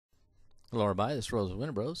Hello everybody, this is Rose of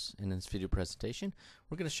Winter Bros. In this video presentation,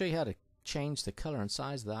 we're going to show you how to change the color and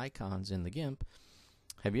size of the icons in the GIMP.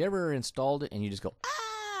 Have you ever installed it and you just go,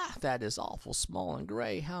 ah, that is awful small and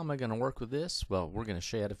gray. How am I going to work with this? Well, we're going to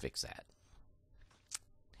show you how to fix that.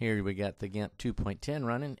 Here we got the GIMP 2.10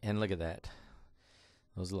 running, and look at that.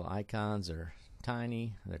 Those little icons are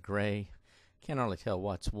tiny, they're gray. Can't hardly tell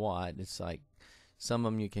what's what. It's like some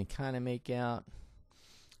of them you can kind of make out.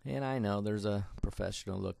 And I know there's a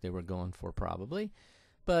professional look they were going for probably.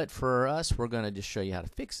 But for us, we're going to just show you how to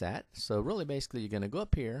fix that. So really basically you're going to go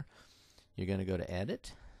up here. You're going to go to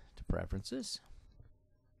Edit, to Preferences.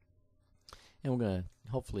 And we're going to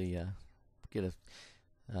hopefully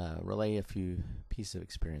relay a few pieces of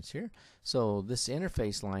experience here. So this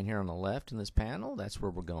interface line here on the left in this panel, that's where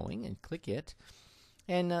we're going. And click it.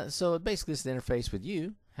 And so basically it's the interface with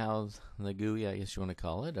you. How the GUI, I guess you want to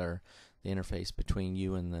call it, or the interface between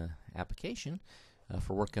you and the application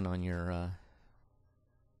for working on your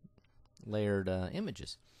layered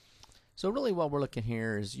images. So really what we're looking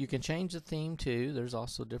here is you can change the theme too. There's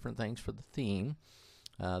also different things for the theme.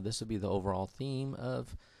 This would be the overall theme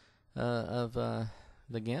of the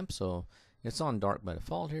GIMP. So it's on dark by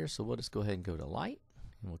default here, so we'll just go ahead and go to light,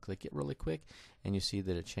 and we'll click it really quick, and you see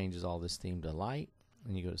that it changes all this theme to light.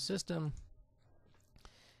 And you go to System,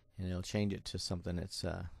 and it'll change it to something that's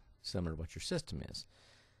similar to what your system is.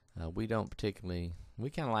 We don't particularly, we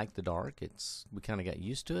kind of like the dark. We kind of got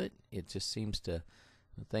used to it. It just seems to,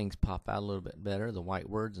 things pop out a little bit better, the white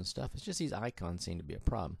words and stuff. It's just these icons seem to be a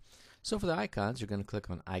problem. So for the icons, you're going to click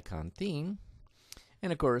on Icon Theme.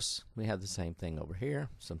 And of course, we have the same thing over here,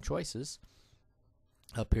 some choices.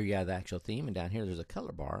 Up here you have the actual theme, and down here there's a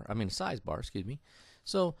color bar, a size bar, excuse me.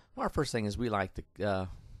 So our first thing is we like the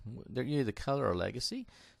they're either color or legacy,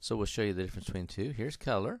 so we'll show you the difference between the two. Here's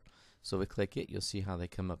color, so we click it, you'll see how they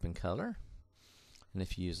come up in color. And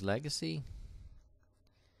if you use legacy,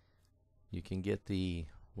 you can get the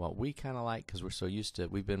what we kind of like, because we're so used to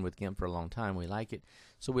it. We've been with GIMP for a long time, we like it,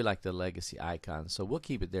 so we like the legacy icon, so we'll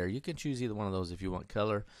keep it there. You can choose either one of those if you want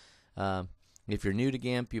color. If you're new to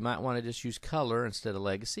GIMP, you might want to just use color instead of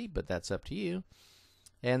legacy, but that's up to you.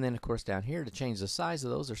 And then of course down here, to change the size of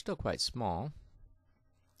those, they're still quite small.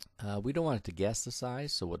 We don't want it to guess the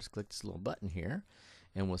size, so we'll just click this little button here,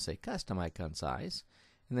 and we'll say Custom Icon Size,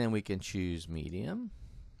 and then we can choose Medium,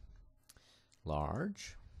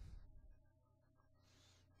 Large.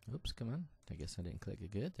 Oops, come on. I guess I didn't click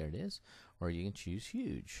it good. There it is. Or you can choose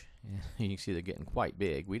Huge. And you can see they're getting quite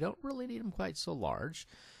big. We don't really need them quite so large,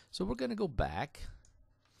 so we're going to go back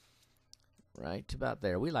right to about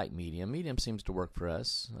there. We like Medium. Medium seems to work for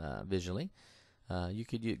us visually. You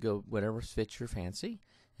could go whatever fits your fancy,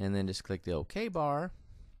 and then just click the OK bar.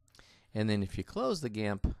 And then if you close the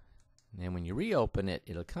GIMP, and when you reopen it,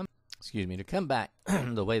 it'll come back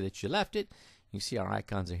the way that you left it. You see our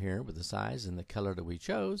icons are here with the size and the color that we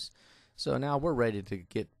chose. So now we're ready to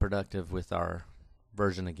get productive with our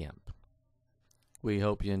version of GIMP. We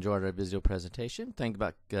hope you enjoyed our video presentation. Think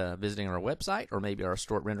about visiting our website or maybe our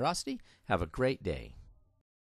store at Renderosity. Have a great day.